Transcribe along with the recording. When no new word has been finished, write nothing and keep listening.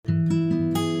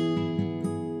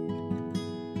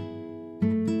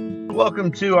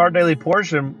Welcome to Our Daily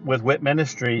Portion with Whit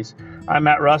Ministries. I'm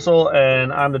Matt Russell,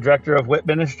 and I'm the director of Whit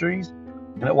Ministries.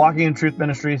 And at Walking in Truth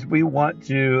Ministries, we want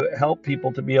to help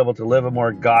people to be able to live a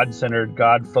more God-centered,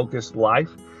 God-focused life,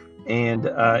 and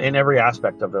in every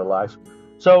aspect of their life.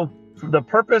 So the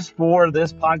purpose for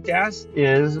this podcast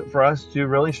is for us to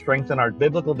really strengthen our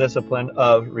biblical discipline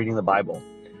of reading the Bible.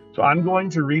 So I'm going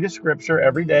to read a scripture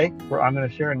every day where I'm going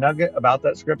to share a nugget about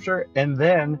that scripture, and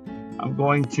then I'm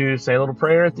going to say a little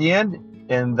prayer at the end,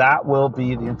 and that will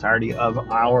be the entirety of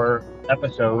our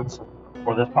episodes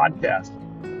for this podcast.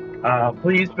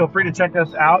 Please feel free to check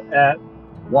us out at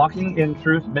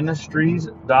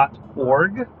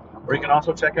walkingintruthministries.org, or you can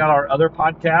also check out our other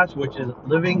podcast, which is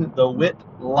Living the Whit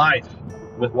Life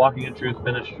with Walking in Truth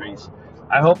Ministries.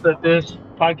 I hope that this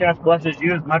podcast blesses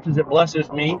you as much as it blesses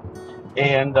me,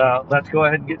 and let's go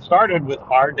ahead and get started with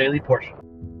our daily portion.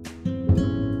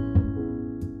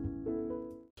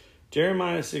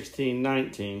 Jeremiah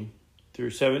 16:19 through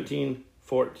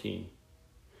 17:14.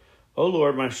 O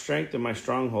Lord, my strength and my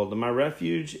stronghold, and my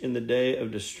refuge in the day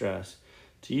of distress.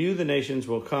 To you the nations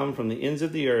will come from the ends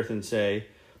of the earth and say,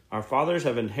 Our fathers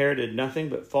have inherited nothing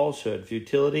but falsehood,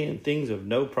 futility, and things of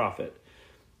no profit.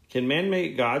 Can man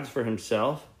make gods for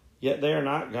himself? Yet they are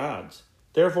not gods.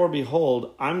 Therefore,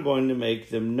 behold, I'm going to make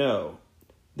them know.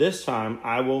 This time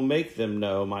I will make them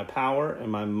know my power and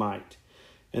my might,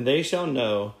 and they shall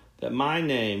know that my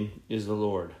name is the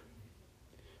Lord.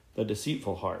 The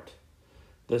deceitful heart.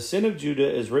 The sin of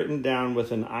Judah is written down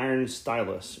with an iron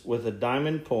stylus. With a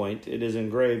diamond point it is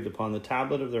engraved upon the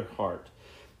tablet of their heart,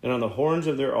 and on the horns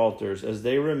of their altars. As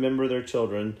they remember their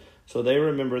children, so they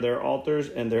remember their altars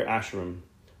and their Asherim,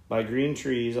 by green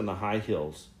trees on the high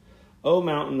hills. O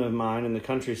mountain of mine in the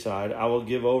countryside, I will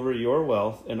give over your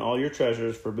wealth and all your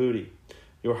treasures for booty,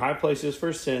 your high places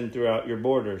for sin throughout your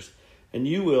borders. And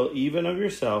you will, even of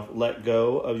yourself, let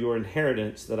go of your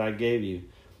inheritance that I gave you.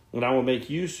 And I will make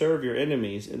you serve your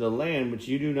enemies in the land which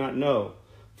you do not know.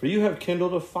 For you have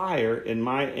kindled a fire in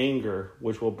my anger,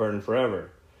 which will burn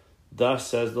forever. Thus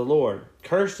says the Lord,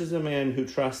 Cursed is the man who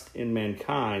trusts in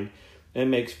mankind,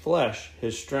 and makes flesh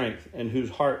his strength, and whose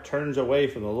heart turns away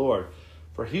from the Lord.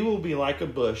 For he will be like a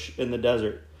bush in the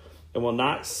desert, and will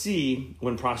not see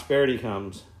when prosperity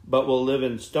comes, but will live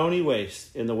in stony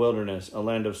wastes in the wilderness, a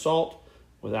land of salt,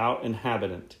 without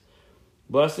inhabitant.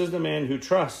 Blessed is the man who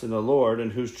trusts in the Lord,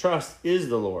 and whose trust is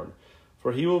the Lord.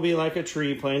 For he will be like a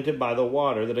tree planted by the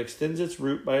water, that extends its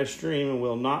root by a stream, and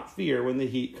will not fear when the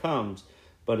heat comes,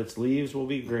 but its leaves will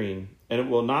be green, and it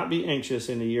will not be anxious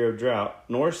in a year of drought,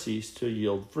 nor cease to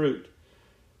yield fruit.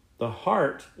 The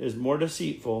heart is more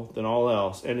deceitful than all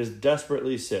else, and is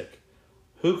desperately sick.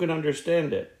 Who can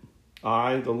understand it?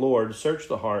 I, the Lord, search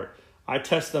the heart. I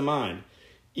test the mind,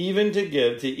 even to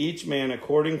give to each man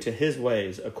according to his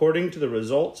ways, according to the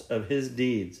results of his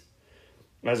deeds.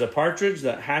 As a partridge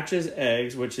that hatches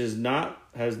eggs which has not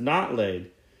laid,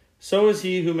 so is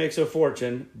he who makes a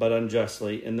fortune, but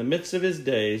unjustly. In the midst of his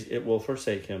days it will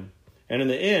forsake him, and in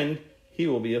the end he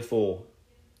will be a fool.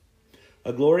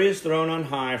 A glorious throne on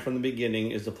high from the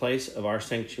beginning is the place of our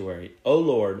sanctuary. O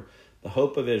Lord, the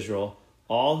hope of Israel,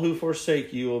 all who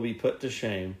forsake you will be put to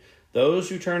shame. Those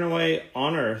who turn away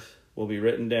on earth will be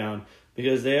written down,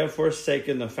 because they have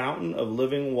forsaken the fountain of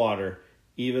living water,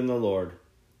 even the Lord.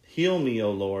 Heal me,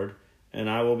 O Lord, and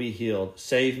I will be healed.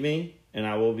 Save me, and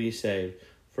I will be saved,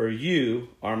 for you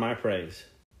are my praise.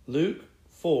 Luke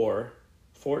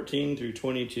 4:14 through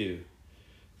 22.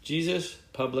 Jesus'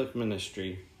 public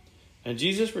ministry. And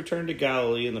Jesus returned to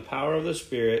Galilee in the power of the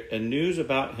Spirit, and news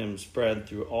about him spread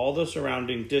through all the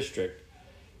surrounding district.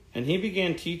 And he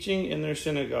began teaching in their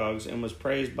synagogues, and was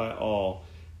praised by all.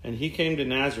 And he came to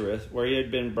Nazareth, where he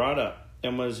had been brought up,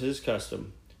 and was his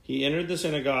custom. He entered the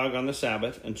synagogue on the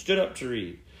Sabbath, and stood up to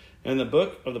read. And the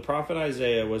book of the prophet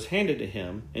Isaiah was handed to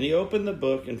him, and he opened the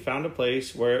book, and found a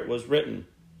place where it was written,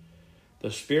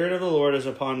 The Spirit of the Lord is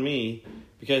upon me,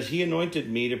 because he anointed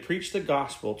me to preach the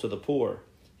gospel to the poor.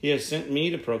 He has sent me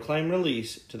to proclaim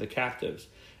release to the captives,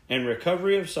 and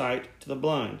recovery of sight to the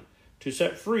blind, to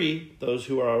set free those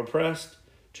who are oppressed,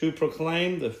 to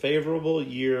proclaim the favorable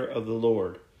year of the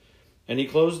Lord. And he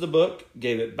closed the book,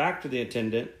 gave it back to the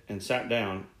attendant, and sat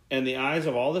down. And the eyes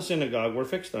of all the synagogue were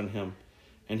fixed on him.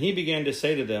 And he began to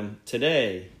say to them,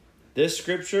 Today this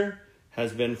scripture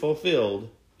has been fulfilled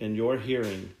in your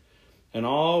hearing. And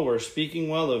all were speaking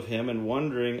well of him, and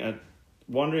wondering at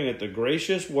the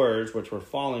gracious words which were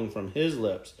falling from his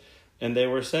lips. And they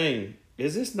were saying,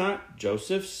 Is this not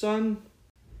Joseph's son?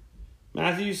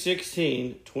 Matthew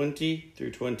 16:20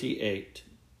 through 28.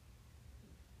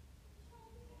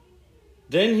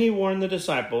 Then he warned the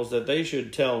disciples that they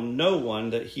should tell no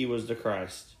one that he was the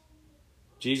Christ.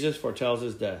 Jesus foretells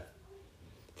his death.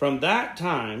 From that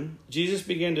time, Jesus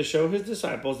began to show his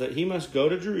disciples that he must go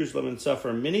to Jerusalem and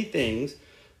suffer many things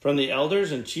from the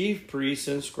elders and chief priests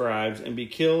and scribes, and be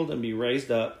killed and be raised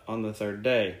up on the third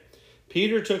day.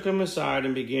 Peter took him aside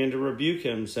and began to rebuke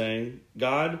him, saying,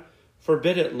 God,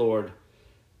 forbid it, Lord.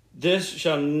 This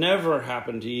shall never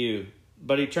happen to you.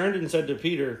 But he turned and said to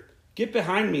Peter, Get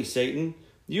behind me, Satan.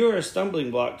 You are a stumbling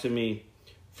block to me,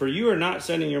 for you are not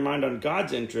setting your mind on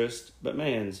God's interest, but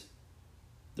man's.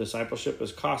 Discipleship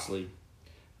is costly.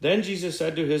 Then Jesus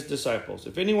said to his disciples,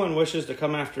 If anyone wishes to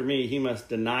come after me, he must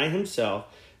deny himself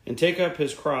and take up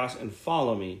his cross and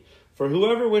follow me. For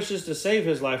whoever wishes to save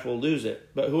his life will lose it,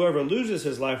 but whoever loses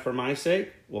his life for my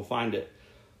sake will find it.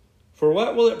 For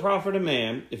what will it profit a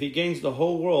man if he gains the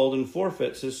whole world and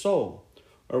forfeits his soul?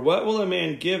 Or what will a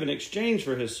man give in exchange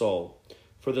for his soul?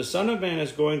 For the Son of Man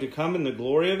is going to come in the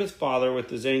glory of his Father with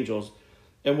his angels,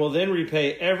 and will then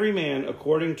repay every man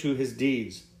according to his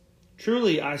deeds.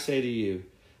 Truly I say to you,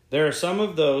 there are some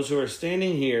of those who are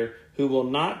standing here who will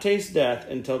not taste death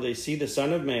until they see the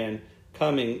Son of Man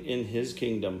coming in his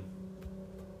kingdom.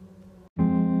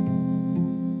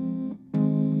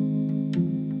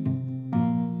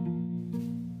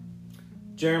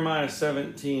 Jeremiah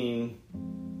 17,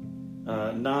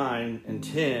 9 and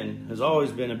 10 has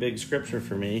always been a big scripture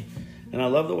for me. And I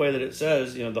love the way that it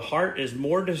says, the heart is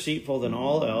more deceitful than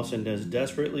all else and is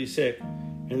desperately sick.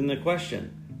 And then the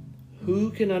question,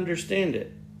 who can understand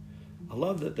it? I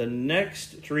love that the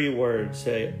next three words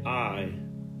say, I,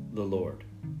 the Lord.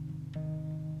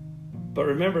 But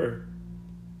remember,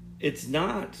 it's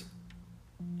not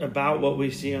about what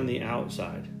we see on the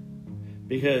outside.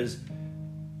 Because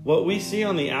what we see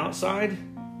on the outside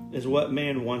is what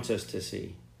man wants us to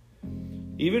see.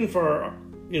 Even for,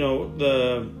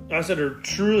 us that are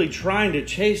truly trying to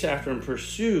chase after and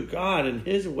pursue God and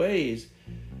his ways,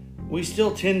 we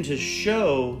still tend to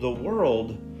show the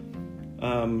world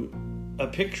a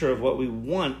picture of what we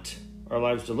want our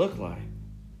lives to look like.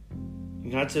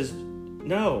 And God says,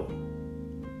 no,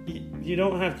 you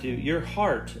don't have to. Your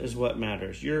heart is what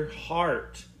matters. Your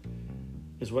heart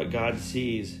is what God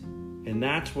sees. And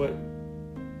that's what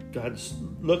God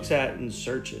looks at and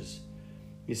searches.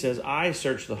 He says, I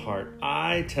search the heart.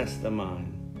 I test the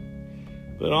mind.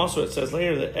 But also it says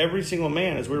later that every single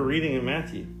man, as we're reading in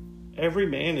Matthew, every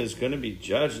man is going to be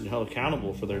judged and held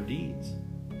accountable for their deeds.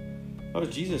 That was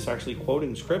Jesus actually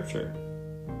quoting scripture.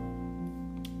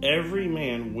 Every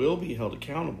man will be held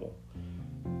accountable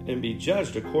and be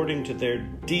judged according to their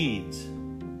deeds.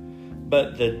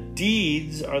 But the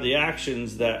deeds are the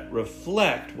actions that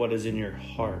reflect what is in your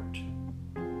heart.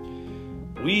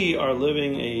 We are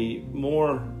living a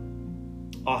more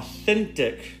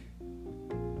authentic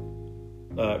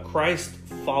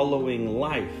Christ-following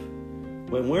life.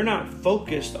 When we're not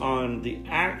focused on the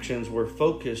actions, we're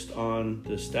focused on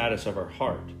the status of our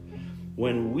heart.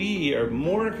 When we are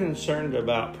more concerned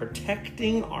about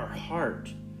protecting our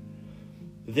heart,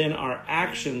 then our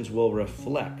actions will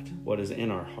reflect what is in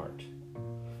our heart,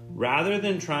 rather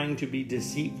than trying to be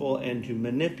deceitful and to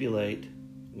manipulate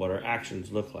what our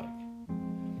actions look like.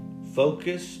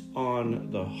 Focus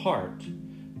on the heart,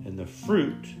 and the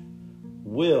fruit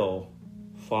will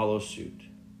follow suit.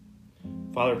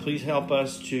 Father, please help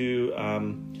us to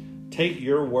take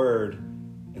your word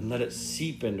and let it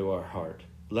seep into our heart.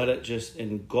 Let it just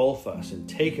engulf us and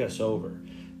take us over.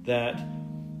 That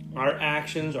our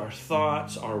actions, our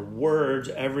thoughts, our words,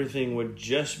 everything would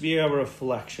just be a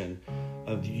reflection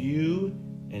of you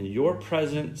and your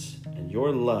presence and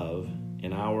your love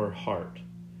in our heart.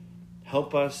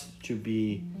 Help us to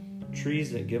be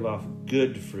trees that give off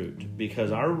good fruit,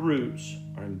 because our roots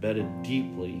are embedded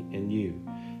deeply in you.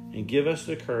 And give us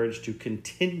the courage to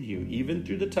continue, even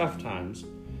through the tough times,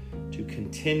 to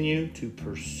continue to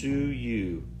pursue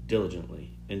you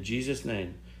diligently. In Jesus'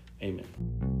 name, amen.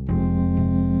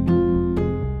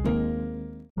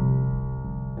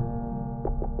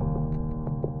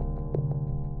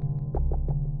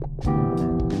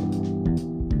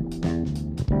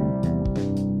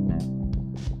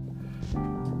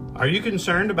 Are you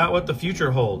concerned about what the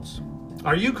future holds?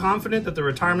 Are you confident that the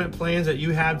retirement plans that you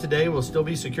have today will still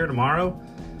be secure tomorrow?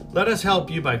 Let us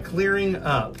help you by clearing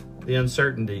up the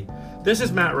uncertainty. This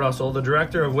is Matt Russell, the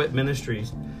director of WIT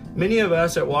Ministries. Many of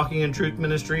us at Walking in Truth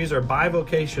Ministries are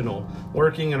bivocational,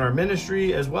 working in our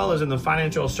ministry as well as in the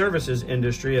financial services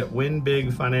industry at Win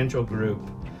Big Financial Group.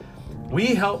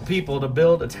 We help people to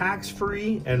build a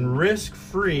tax-free and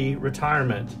risk-free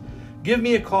retirement. Give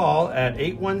me a call at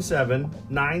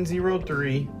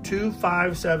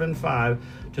 817-903-2575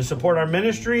 to support our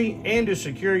ministry and to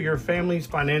secure your family's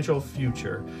financial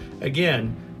future.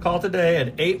 Again, call today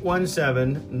at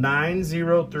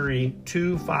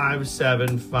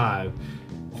 817-903-2575.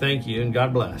 Thank you, and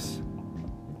God bless.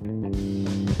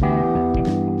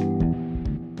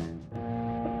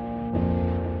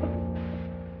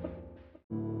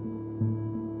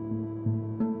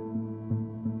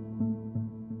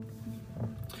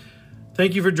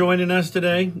 Thank you for joining us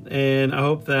today, and I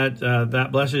hope that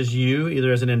that blesses you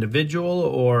either as an individual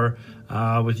or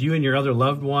with you and your other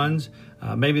loved ones.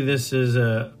 Maybe this is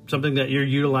something that you're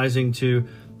utilizing to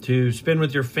spend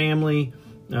with your family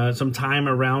some time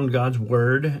around God's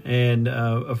Word, and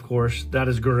of course, that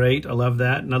is great. I love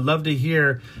that, and I'd love to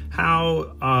hear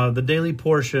how the Daily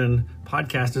Portion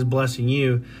podcast is blessing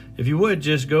you. If you would,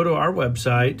 just go to our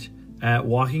website at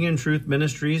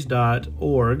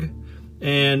walkingintruthministries.org.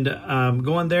 And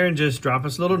go on there and just drop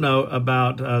us a little note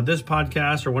about this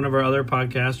podcast or one of our other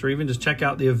podcasts, or even just check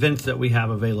out the events that we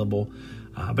have available.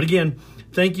 But again,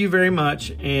 thank you very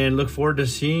much, and look forward to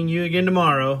seeing you again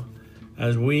tomorrow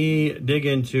as we dig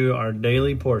into our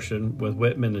daily portion with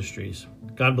WIT Ministries.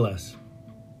 God bless.